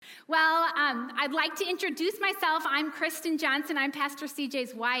I'd like to introduce myself. I'm Kristin Johnson. I'm Pastor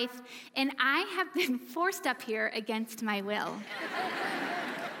CJ's wife, and I have been forced up here against my will.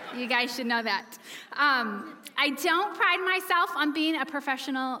 You guys should know that. I don't pride myself on being a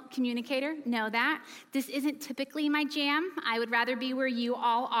professional communicator. Know that. This isn't typically my jam. I would rather be where you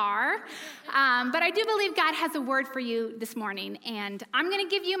all are. But I do believe God has a word for you this morning. And I'm going to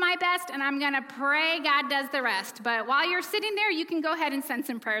give you my best, and I'm going to pray God does the rest. But while you're sitting there, you can go ahead and send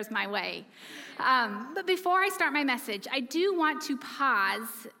some prayers my way. But before I start my message, I do want to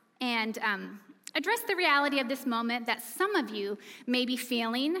pause and address the reality of this moment that some of you may be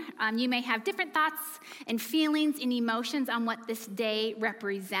feeling. You may have different thoughts and feelings and emotions on what this day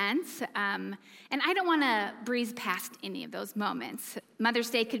represents. And I don't want to breeze past any of those moments. Mother's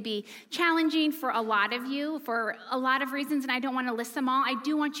Day could be challenging for a lot of you for a lot of reasons, and I don't want to list them all. I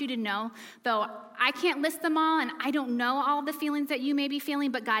do want you to know, though I can't list them all, and I don't know all the feelings that you may be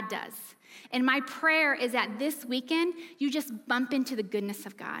feeling, but God does. And my prayer is that this weekend, you just bump into the goodness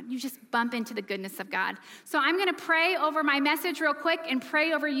of God. You just bump into the goodness of God. So I'm going to pray over my message real quick and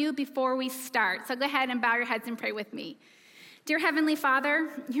pray over you before we start. So go ahead and bow your heads and pray with me. Dear Heavenly Father,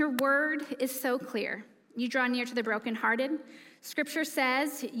 your word is so clear. You draw near to the brokenhearted. Scripture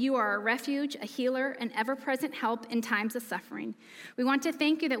says you are a refuge, a healer, an ever-present help in times of suffering. We want to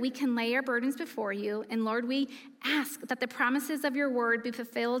thank you that we can lay our burdens before you. And Lord, we ask that the promises of your word be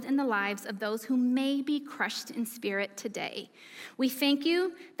fulfilled in the lives of those who may be crushed in spirit today. We thank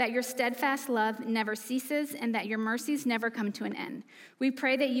you that your steadfast love never ceases and that your mercies never come to an end. We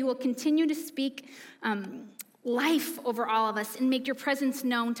pray that you will continue to speak life over all of us and make your presence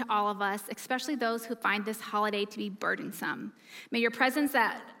known to all of us, especially those who find this holiday to be burdensome. May your presence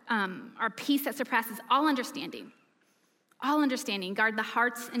that our peace that surpasses all understanding, guard the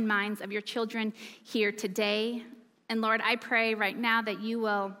hearts and minds of your children here today. And Lord, I pray right now that you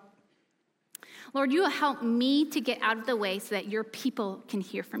will help me to get out of the way so that your people can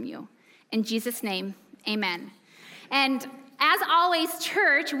hear from you. In Jesus' name, amen. And as always,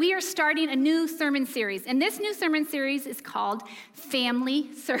 church, we are starting a new sermon series. And this new sermon series is called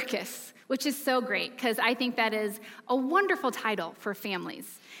Family Circus, which is so great because I think that is a wonderful title for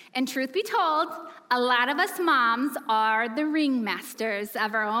families. And truth be told, a lot of us moms are the ringmasters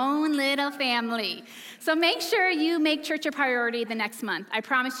of our own little family. So make sure you make church a priority the next month. I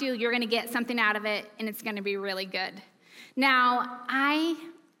promise you, you're going to get something out of it, and it's going to be really good. Now,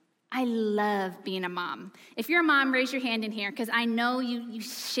 I love being a mom. If you're a mom, raise your hand in here because I know you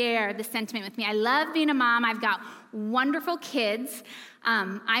share the sentiment with me. I love being a mom. I've got wonderful kids.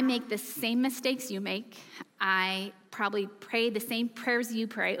 I make the same mistakes you make. I probably pray the same prayers you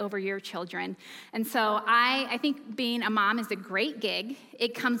pray over your children. And so I think being a mom is a great gig.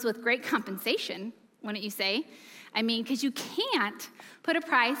 It comes with great compensation, wouldn't you say? I mean, because you can't put a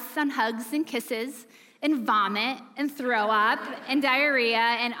price on hugs and kisses and vomit and throw up and diarrhea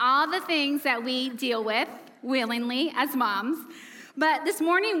and all the things that we deal with willingly as moms. But this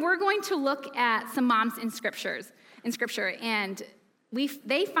morning, we're going to look at some moms in Scripture, and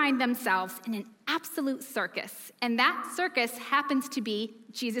they find themselves in an absolute circus, and that circus happens to be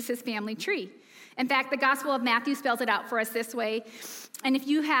Jesus' family tree. In fact, the Gospel of Matthew spells it out for us this way. And if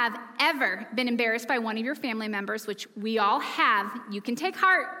you have ever been embarrassed by one of your family members, which we all have, you can take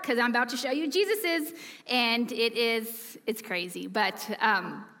heart because I'm about to show you Jesus is, and it's crazy. But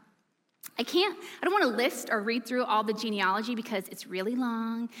I don't want to list or read through all the genealogy because it's really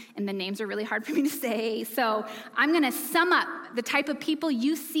long and the names are really hard for me to say. So I'm going to sum up the type of people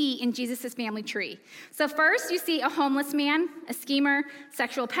you see in Jesus' family tree. So first, you see a homeless man, a schemer,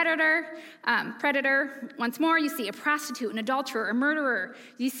 sexual predator. Once more, you see a prostitute, an adulterer, a murderer.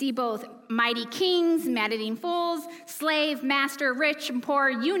 You see both mighty kings, mad-eating fools, slave, master, rich and poor,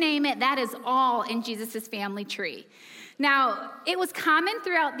 you name it, that is all in Jesus' family tree. Now, it was common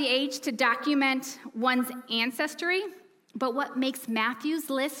throughout the age to document one's ancestry, but what makes Matthew's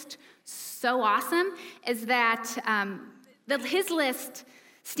list so awesome is that his list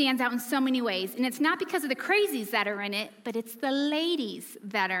stands out in so many ways. And it's not because of the crazies that are in it, but it's the ladies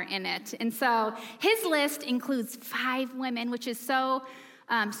that are in it. And so his list includes 5 women, which is so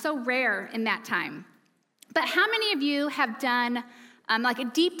rare in that time. But how many of you have done like a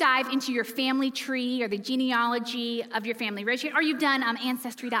deep dive into your family tree or the genealogy of your family? Raise your hand. Or you've done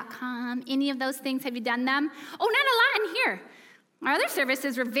Ancestry.com, any of those things, have you done them? Oh, not a lot in here. Our other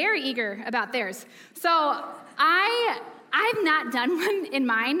services were very eager about theirs. So I've not done one in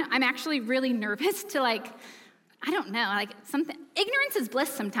mine. I'm actually really nervous to something. Ignorance is bliss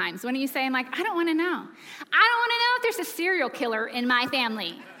sometimes. When you say, I'm like, I don't want to know. I don't want to know if there's a serial killer in my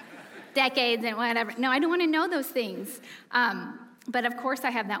family. Decades and whatever. No, I don't want to know those things. But of course,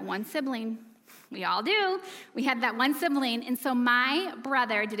 I have that one sibling. We all do. We had that one sibling. And so my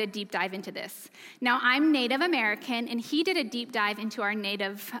brother did a deep dive into this. Now, I'm Native American, and he did a deep dive into our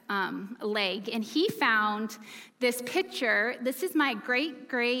Native leg. And he found this picture. This is my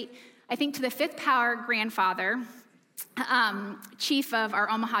great, I think to the fifth power grandfather, chief of our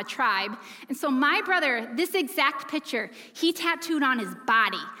Omaha tribe. And so my brother, this exact picture, he tattooed on his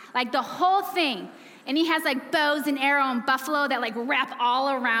body, like the whole thing. And he has like bows and arrow and buffalo that like wrap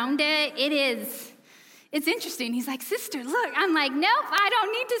all around it. It's interesting. He's like, sister, look. I'm like, nope, I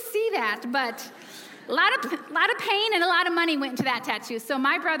don't need to see that. But a lot of pain and a lot of money went into that tattoo. So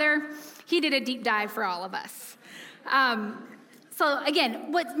my brother, he did a deep dive for all of us. So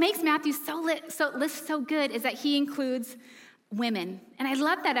again, what makes Matthew so good is that he includes women. And I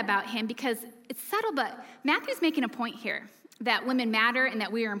love that about him because it's subtle, but Matthew's making a point here that women matter and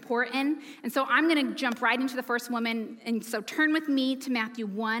that we are important. And so I'm going to jump right into the first woman. And so turn with me to Matthew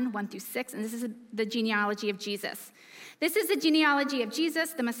 1:1-6, and this is the genealogy of Jesus. This is the genealogy of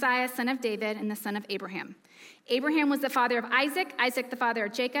Jesus, the Messiah, son of David, and the son of Abraham. Abraham was the father of Isaac, Isaac the father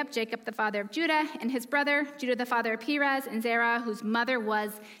of Jacob, Jacob the father of Judah, and his brother, Judah the father of Perez, and Zerah, whose mother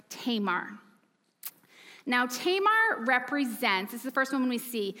was Tamar. Now, Tamar represents, this is the first woman we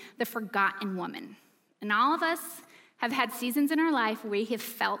see, the forgotten woman. And all of us have had seasons in our life where we have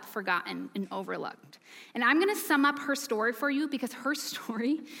felt forgotten and overlooked. And I'm going to sum up her story for you because her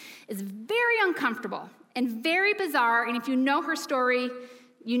story is very uncomfortable and very bizarre. And if you know her story,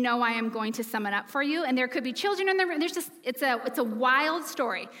 you know I am going to sum it up for you. And there could be children in there. It's a wild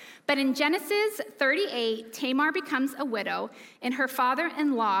story. But in Genesis 38, Tamar becomes a widow, and her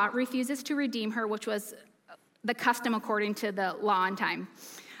father-in-law refuses to redeem her, which was the custom according to the law and time.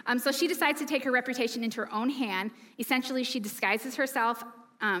 So she decides to take her reputation into her own hand. Essentially, she disguises herself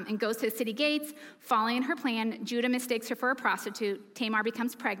and goes to the city gates. Following her plan, Judah mistakes her for a prostitute. Tamar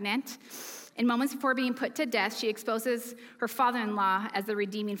becomes pregnant. And moments before being put to death, she exposes her father-in-law as the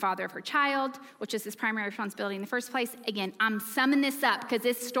redeeming father of her child, which is his primary responsibility in the first place. Again, I'm summing this up because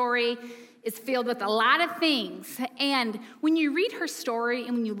this story is filled with a lot of things. And when you read her story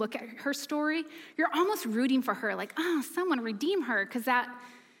and when you look at her story, you're almost rooting for her, like, oh, someone redeem her, because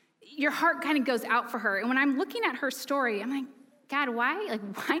your heart kind of goes out for her. And when I'm looking at her story, I'm like, God,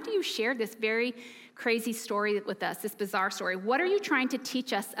 why do you share this very crazy story with us, this bizarre story? What are you trying to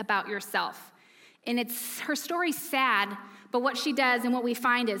teach us about yourself? And her story's sad, but what she does and what we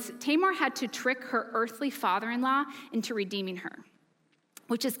find is Tamar had to trick her earthly father-in-law into redeeming her,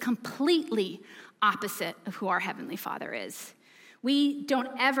 which is completely opposite of who our Heavenly Father is. We don't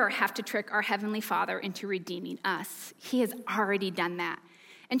ever have to trick our Heavenly Father into redeeming us. He has already done that.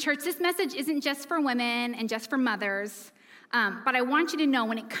 And church, this message isn't just for women and just for mothers, but I want you to know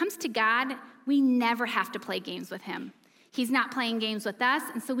when it comes to God, we never have to play games with him. He's not playing games with us,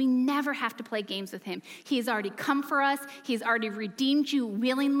 and so we never have to play games with him. He has already come for us. He's already redeemed you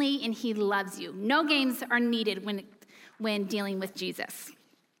willingly, and he loves you. No games are needed when dealing with Jesus.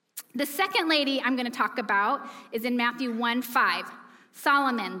 The second lady I'm going to talk about is in Matthew 1:5.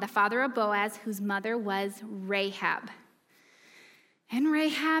 Solomon, the father of Boaz, whose mother was Rahab. And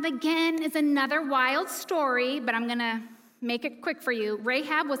Rahab, again, is another wild story, but I'm going to make it quick for you.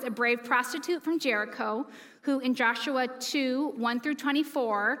 Rahab was a brave prostitute from Jericho who in Joshua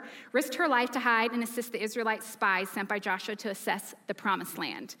 2:1-24 risked her life to hide and assist the Israelite spies sent by Joshua to assess the promised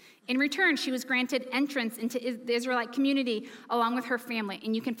land. In return, she was granted entrance into the Israelite community along with her family.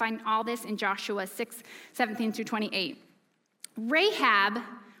 And you can find all this in Joshua 6:17-28. Rahab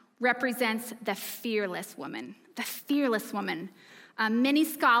represents the fearless woman, the fearless woman. Many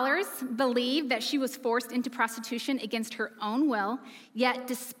scholars believe that she was forced into prostitution against her own will, yet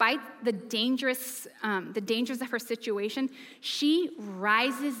despite the dangers of her situation, she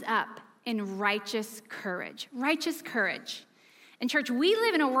rises up in righteous courage. Righteous courage. And church, we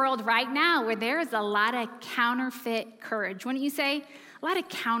live in a world right now where there is a lot of counterfeit courage. Wouldn't you say? A lot of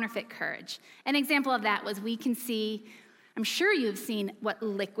counterfeit courage. An example of that was I'm sure you've seen what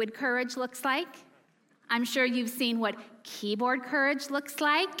liquid courage looks like. I'm sure you've seen what keyboard courage looks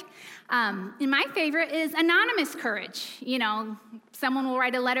like. And my favorite is anonymous courage. You know, someone will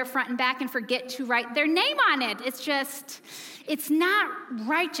write a letter front and back and forget to write their name on it. It's not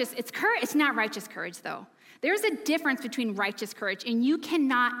righteous. It's not righteous courage, though. There's a difference between righteous courage, and you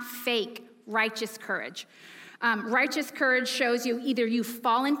cannot fake righteous courage. Righteous courage shows you either you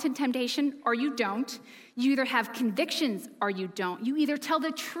fall into temptation or you don't. You either have convictions or you don't. You either tell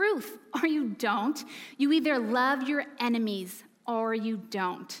the truth or you don't. You either love your enemies or you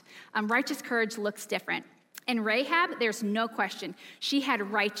don't. Righteous courage looks different. And Rahab, there's no question, she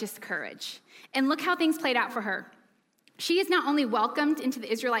had righteous courage. And look how things played out for her. She is not only welcomed into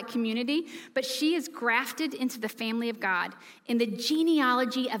the Israelite community, but she is grafted into the family of God in the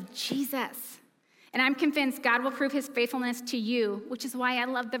genealogy of Jesus. And I'm convinced God will prove his faithfulness to you, which is why I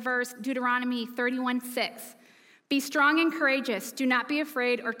love the verse, Deuteronomy 31:6. Be strong and courageous. Do not be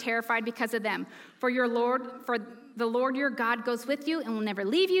afraid or terrified because of them. For the Lord your God goes with you and will never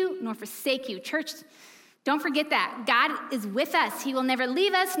leave you nor forsake you. Church, don't forget that. God is with us. He will never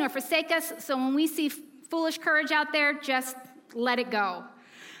leave us nor forsake us. So when we see foolish courage out there, just let it go.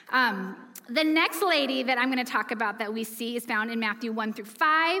 The next lady that I'm going to talk about that we see is found in Matthew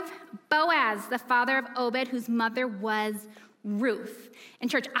 1-5. Boaz, the father of Obed, whose mother was Ruth.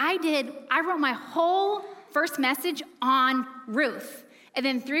 And church, I wrote my whole first message on Ruth. And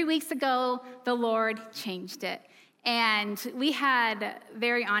then 3 weeks ago, the Lord changed it. And we had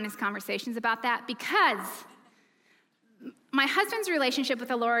very honest conversations about that because my husband's relationship with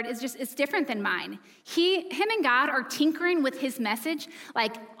the Lord is different than mine. Him and God are tinkering with his message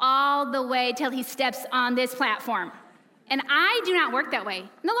like all the way till he steps on this platform. And I do not work that way.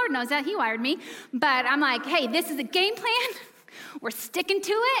 And the Lord knows that. He wired me. But I'm like, hey, this is a game plan. We're sticking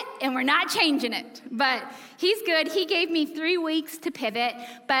to it, and we're not changing it. But he's good. He gave me 3 weeks to pivot,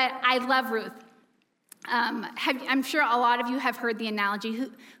 but I love Ruth. I'm sure a lot of you have heard the analogy,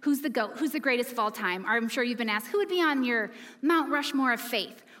 who's the GOAT, who's the greatest of all time? Or I'm sure you've been asked, who would be on your Mount Rushmore of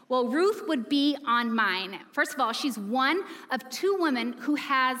faith? Well, Ruth would be on mine. First of all, she's one of 2 women who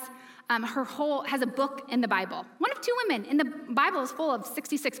has a book in the Bible. One of 2 women, and the Bible is full of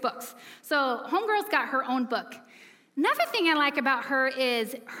 66 books. So homegirl's got her own book. Another thing I like about her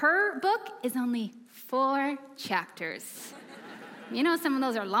is her book is only 4 chapters. You know, some of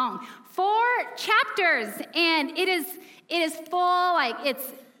those are long. 4 chapters, and it is full, like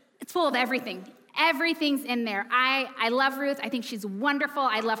it's full of everything. Everything's in there. I love Ruth. I think she's wonderful.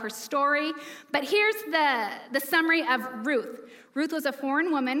 I love her story. But here's the summary of Ruth. Ruth was a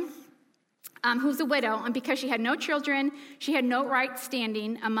foreign woman who's a widow, and because she had no children, she had no right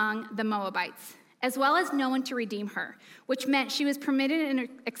standing among the Moabites, as well as no one to redeem her, which meant she was permitted and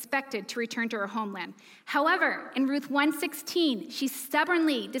expected to return to her homeland. However, in Ruth 1:16, she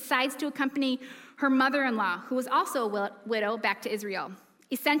stubbornly decides to accompany her mother-in-law, who was also a widow, back to Israel.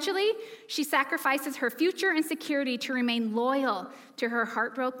 Essentially, she sacrifices her future and security to remain loyal to her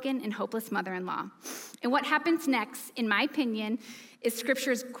heartbroken and hopeless mother-in-law. And what happens next, in my opinion, is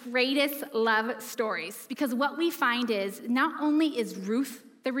Scripture's greatest love stories, because what we find is not only is Ruth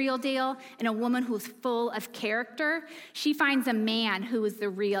the real deal and a woman who's full of character, she finds a man who is the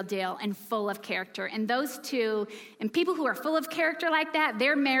real deal and full of character. And those two, and people who are full of character like that,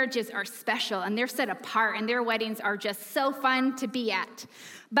 their marriages are special and they're set apart and their weddings are just so fun to be at.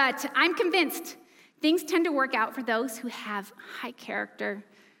 But I'm convinced things tend to work out for those who have high character.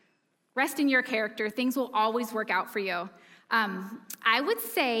 Rest in your character. Things will always work out for you. I would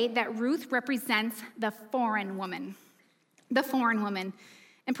say that Ruth represents the foreign woman. The foreign woman.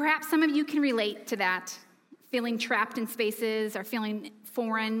 And perhaps some of you can relate to that, feeling trapped in spaces or feeling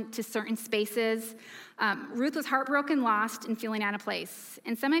foreign to certain spaces. Ruth was heartbroken, lost, and feeling out of place.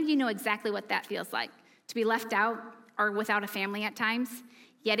 And some of you know exactly what that feels like, to be left out or without a family at times.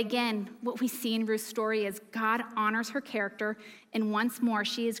 Yet again, what we see in Ruth's story is God honors her character, and once more,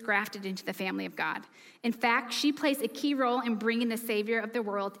 she is grafted into the family of God. In fact, she plays a key role in bringing the Savior of the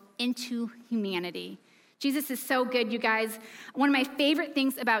world into humanity. Jesus is so good, you guys. One of my favorite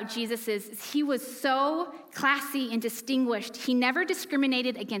things about Jesus is he was so classy and distinguished. He never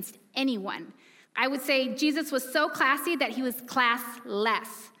discriminated against anyone. I would say Jesus was so classy that he was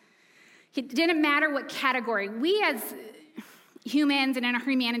classless. It didn't matter what category. We as humans and in our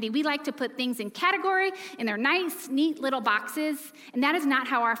humanity, we like to put things in category, and they're nice, neat little boxes, and that is not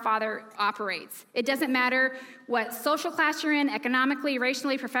how our Father operates. It doesn't matter what social class you're in, economically,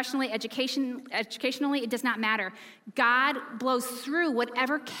 racially, professionally, educationally, it does not matter. God blows through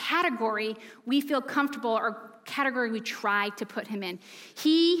whatever category we feel comfortable or category we try to put him in.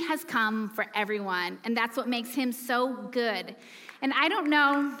 He has come for everyone, and that's what makes him so good. And I don't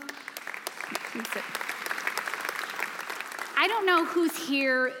know who's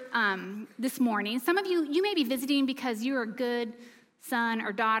here this morning. Some of you may be visiting because you're a good son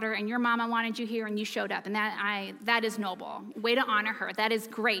or daughter and your mama wanted you here and you showed up, and that is noble. Way to honor her. That is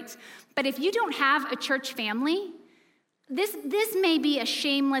great. But if you don't have a church family, this may be a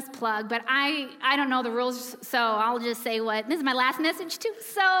shameless plug, but I don't know the rules, so I'll just say this is my last message too,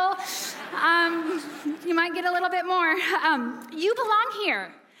 so you might get a little bit more. You belong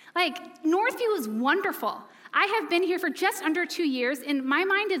here. Like, Northview is wonderful. I have been here for just under 2 years, and my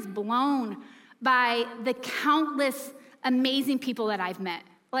mind is blown by the countless amazing people that I've met.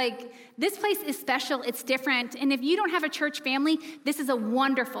 Like, this place is special, it's different, and if you don't have a church family, this is a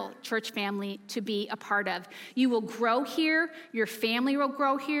wonderful church family to be a part of. You will grow here, your family will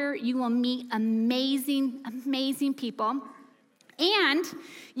grow here, you will meet amazing, amazing people, and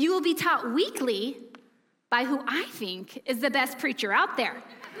you will be taught weekly by who I think is the best preacher out there.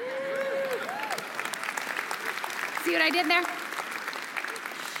 See what I did there?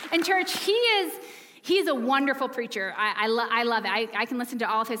 And church, he is a wonderful preacher. I love it. I can listen to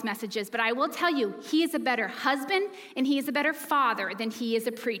all of his messages, but I will tell you, he is a better husband and he is a better father than he is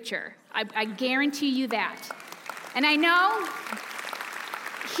a preacher. I guarantee you that. And I know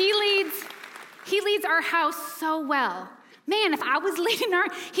he leads our house so well. Man, if I was leading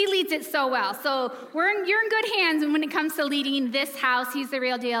he leads it so well. So you're in good hands when it comes to leading this house. He's the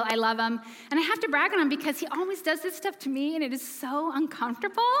real deal. I love him. And I have to brag on him because he always does this stuff to me, and it is so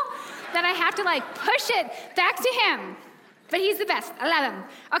uncomfortable that I have to push it back to him. But he's the best. I love him.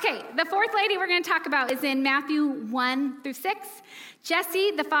 Okay, the fourth lady we're going to talk about is in Matthew 1-6.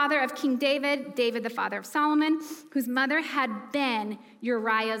 Jesse, the father of King David, David, the father of Solomon, whose mother had been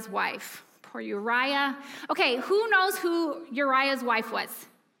Uriah's wife. Poor Uriah. Okay, who knows who Uriah's wife was?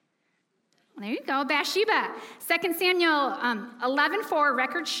 Well, there you go, Bathsheba. 2 Samuel 11:4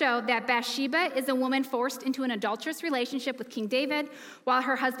 records show that Bathsheba is a woman forced into an adulterous relationship with King David while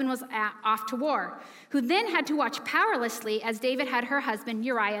her husband was off to war, who then had to watch powerlessly as David had her husband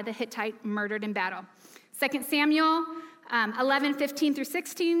Uriah the Hittite murdered in battle. 2 Samuel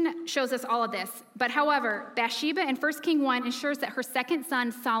 11:15-16 shows us all of this. But however, Bathsheba in 1 King 1 ensures that her second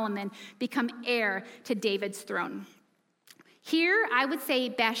son, Solomon, become heir to David's throne. Here, I would say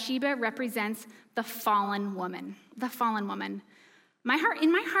Bathsheba represents the fallen woman. The fallen woman. In my heart,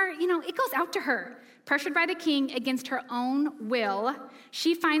 it goes out to her. Pressured by the king against her own will,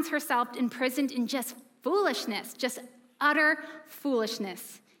 she finds herself imprisoned in just foolishness, just utter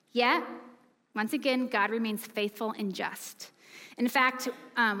foolishness. Yet, once again, God remains faithful and just. In fact,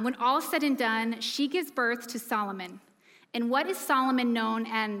 when all is said and done, she gives birth to Solomon. And what is Solomon known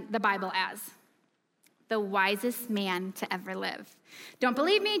in the Bible as? The wisest man to ever live. Don't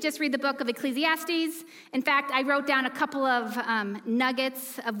believe me? Just read the book of Ecclesiastes. In fact, I wrote down a couple of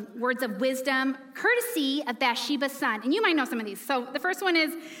nuggets of words of wisdom, courtesy of Bathsheba's son. And you might know some of these. So the first one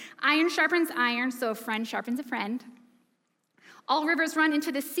is, iron sharpens iron, so a friend sharpens a friend. All rivers run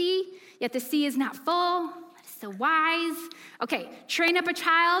into the sea, yet the sea is not full. That is so wise. Okay, train up a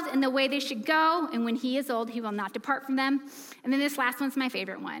child in the way they should go, and when he is old, he will not depart from them. And then this last one's my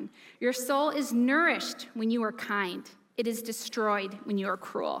favorite one. Your soul is nourished when you are kind. It is destroyed when you are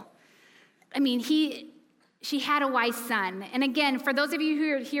cruel. I mean, she had a wise son. And again, for those of you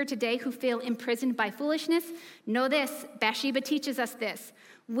who are here today who feel imprisoned by foolishness, know this. Bathsheba teaches us this.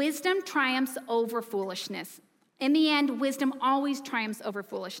 Wisdom triumphs over foolishness. In the end, wisdom always triumphs over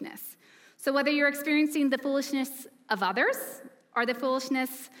foolishness. So whether you're experiencing the foolishness of others or the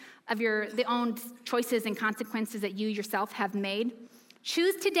foolishness of the own choices and consequences that you yourself have made,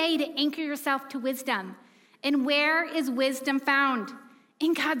 choose today to anchor yourself to wisdom. And where is wisdom found?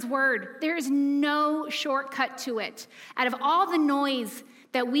 In God's word. There is no shortcut to it. Out of all the noise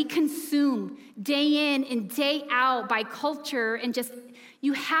that we consume day in and day out by culture and just,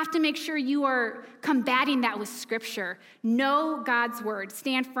 you have to make sure you are combating that with scripture. Know God's word.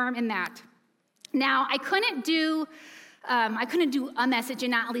 Stand firm in that. Now, I couldn't do a message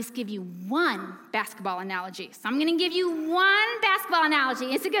and not at least give you one basketball analogy. So I'm going to give you one basketball analogy.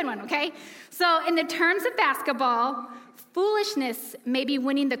 It's a good one, okay? So in the terms of basketball, foolishness may be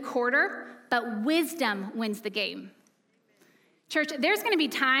winning the quarter, but wisdom wins the game. Church, there's going to be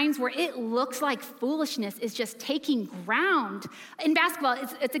times where it looks like foolishness is just taking ground. In basketball,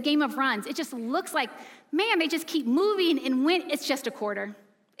 it's a game of runs. It just looks like, man, they just keep moving and win. It's just a quarter.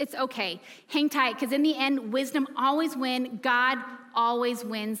 It's okay. Hang tight, because in the end, wisdom always wins. God always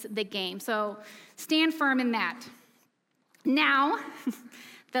wins the game. So stand firm in that. Now,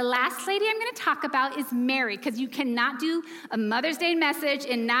 the last lady I'm going to talk about is Mary, because you cannot do a Mother's Day message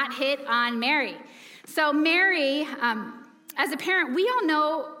and not hit on Mary. So Mary, as a parent, we all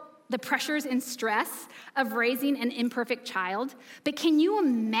know the pressures and stress of raising an imperfect child, but can you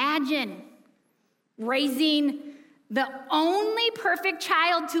imagine raising the only perfect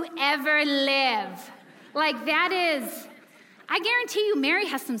child to ever live? Like, that is, I guarantee you, Mary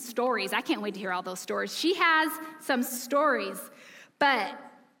has some stories. I can't wait to hear all those stories. She has some stories. But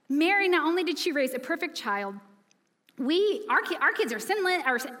Mary, not only did she raise a perfect child, our kids are sinless,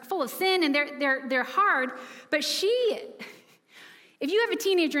 are full of sin, and they're hard. But if you have a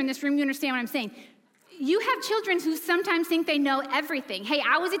teenager in this room, you understand what I'm saying. You have children who sometimes think they know everything. Hey,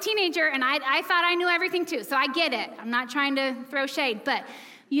 I was a teenager, and I thought I knew everything too, so I get it. I'm not trying to throw shade, but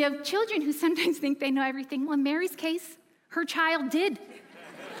You have children who sometimes think they know everything. Well, in Mary's case, her child did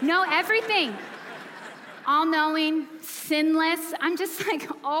know everything. All-knowing, sinless. I'm just like,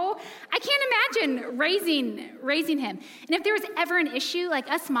 oh, I can't imagine raising him. And if there was ever an issue,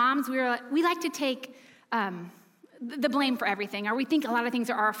 like us moms, we like to take the blame for everything, or we think a lot of things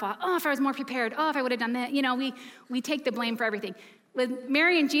are our fault. Oh, if I was more prepared. Oh, if I would have done that. We take the blame for everything. With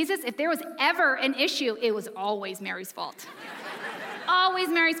Mary and Jesus, if there was ever an issue, it was always Mary's fault. Always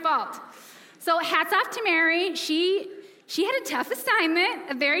Mary's fault. So hats off to Mary. She had a tough assignment,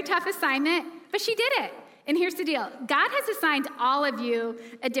 a very tough assignment, but she did it. And here's the deal. God has assigned all of you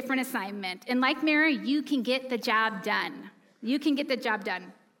a different assignment. And like Mary, you can get the job done. You can get the job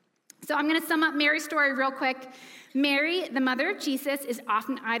done. So I'm going to sum up Mary's story real quick. Mary, the mother of Jesus, is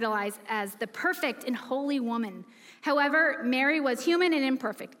often idolized as the perfect and holy woman. However, Mary was human and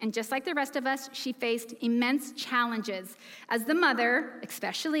imperfect, and just like the rest of us, she faced immense challenges as the mother,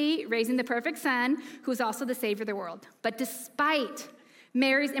 especially raising the perfect son, who is also the Savior of the world. But despite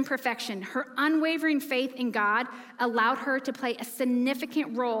Mary's imperfection, her unwavering faith in God allowed her to play a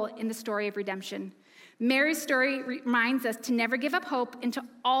significant role in the story of redemption. Mary's story reminds us to never give up hope and to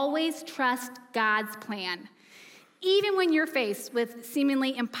always trust God's plan, even when you're faced with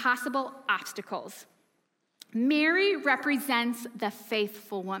seemingly impossible obstacles. Mary represents the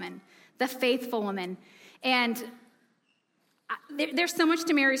faithful woman, And there's so much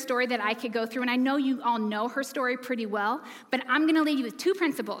to Mary's story that I could go through, and I know you all know her story pretty well, but I'm going to leave you with two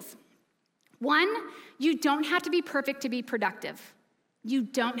principles. One, you don't have to be perfect to be productive. You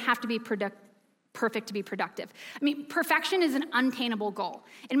don't have to be perfect to be productive. I mean, perfection is an unattainable goal.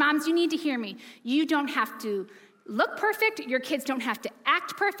 And moms, you need to hear me. You don't have to look perfect. Your kids don't have to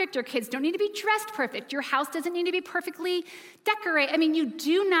act perfect. Your kids don't need to be dressed perfect. Your house doesn't need to be perfectly decorated. I mean, you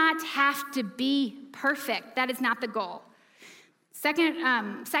do not have to be perfect. That is not the goal.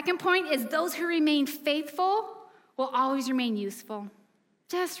 Second point is those who remain faithful will always remain useful.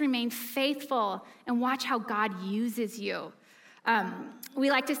 Just remain faithful and watch how God uses you. We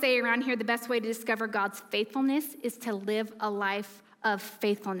like to say around here the best way to discover God's faithfulness is to live a life of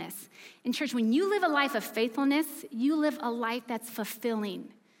faithfulness. In church, when you live a life of faithfulness, you live a life that's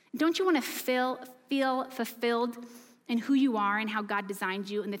fulfilling. Don't you want to feel fulfilled in who you are and how God designed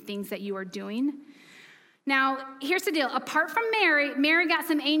you and the things that you are doing? Now, here's the deal. Apart from Mary got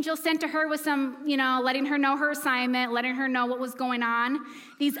some angels sent to her with some, letting her know her assignment, letting her know what was going on.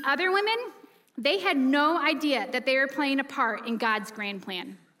 These other women, they had no idea that they were playing a part in God's grand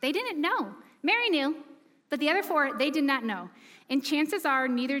plan. They didn't know. Mary knew, but the other four, they did not know. And chances are,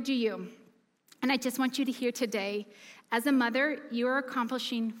 neither do you. And I just want you to hear today, as a mother, you are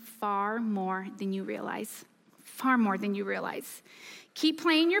accomplishing far more than you realize. Far more than you realize. Keep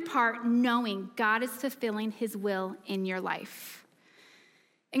playing your part, knowing God is fulfilling his will in your life.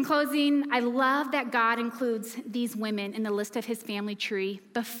 In closing, I love that God includes these women in the list of his family tree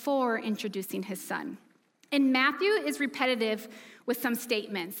before introducing his son. And Matthew is repetitive with some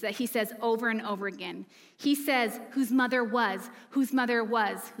statements that he says over and over again. He says, whose mother was, whose mother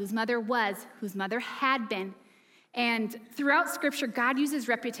was, whose mother was, whose mother had been. And throughout Scripture, God uses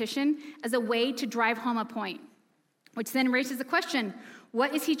repetition as a way to drive home a point, which then raises the question,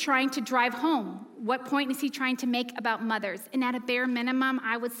 what is he trying to drive home? What point is he trying to make about mothers? And at a bare minimum,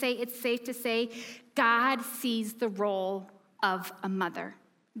 I would say it's safe to say God sees the role of a mother.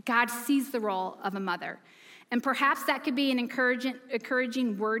 God sees the role of a mother. And perhaps that could be an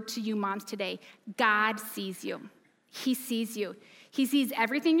encouraging word to you moms today. God sees you. He sees you. He sees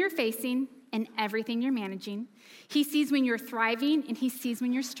everything you're facing and everything you're managing. He sees when you're thriving and he sees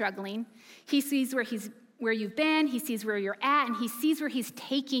when you're struggling. He sees where you've been, he sees where you're at, and he sees where he's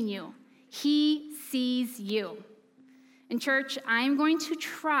taking you. He sees you. In church, I'm going to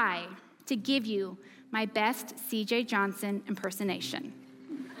try to give you my best C.J. Johnson impersonation.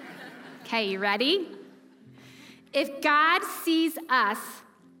 Okay, you ready? If God sees us,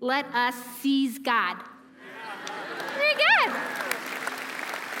 let us seize God. Very good.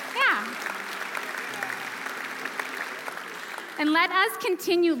 Yeah. And let us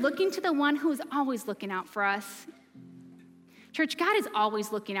continue looking to the one who is always looking out for us. Church, God is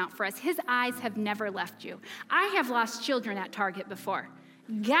always looking out for us. His eyes have never left you. I have lost children at Target before.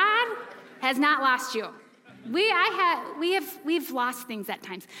 God has not lost you. We've lost things at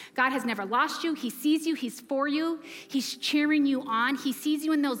times. God has never lost you. He sees you. He's for you. He's cheering you on. He sees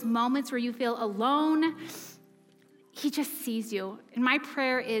you in those moments where you feel alone. He just sees you. And my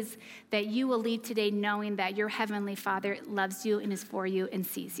prayer is that you will leave today knowing that your heavenly Father loves you and is for you and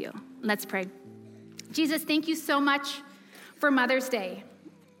sees you. Let's pray. Jesus, thank you so much for Mother's Day.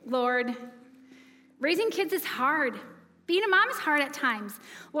 Lord, raising kids is hard. Being a mom is hard at times.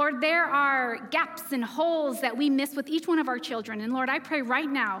 Lord, there are gaps and holes that we miss with each one of our children. And Lord, I pray right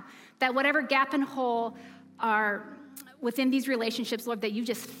now that whatever gap and hole are within these relationships, Lord, that you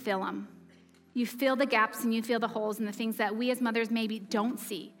just fill them. You fill the gaps and you fill the holes and the things that we as mothers maybe don't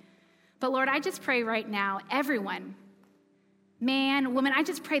see. But Lord, I just pray right now, everyone, man, woman, I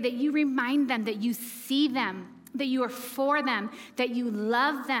just pray that you remind them that you see them, that you are for them, that you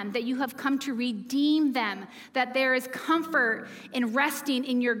love them, that you have come to redeem them, that there is comfort in resting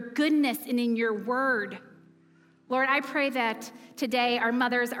in your goodness and in your word. Lord, I pray that today our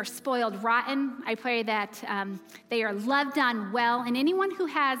mothers are spoiled rotten. I pray that they are loved on well. And anyone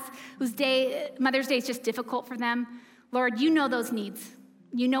whose Mother's Day is just difficult for them, Lord, you know those needs.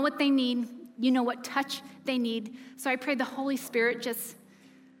 You know what they need. You know what touch they need. So I pray the Holy Spirit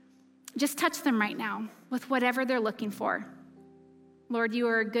just touch them right now with whatever they're looking for. Lord, you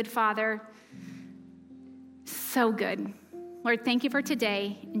are a good Father. So good. Lord, thank you for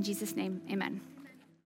today. In Jesus' name, amen.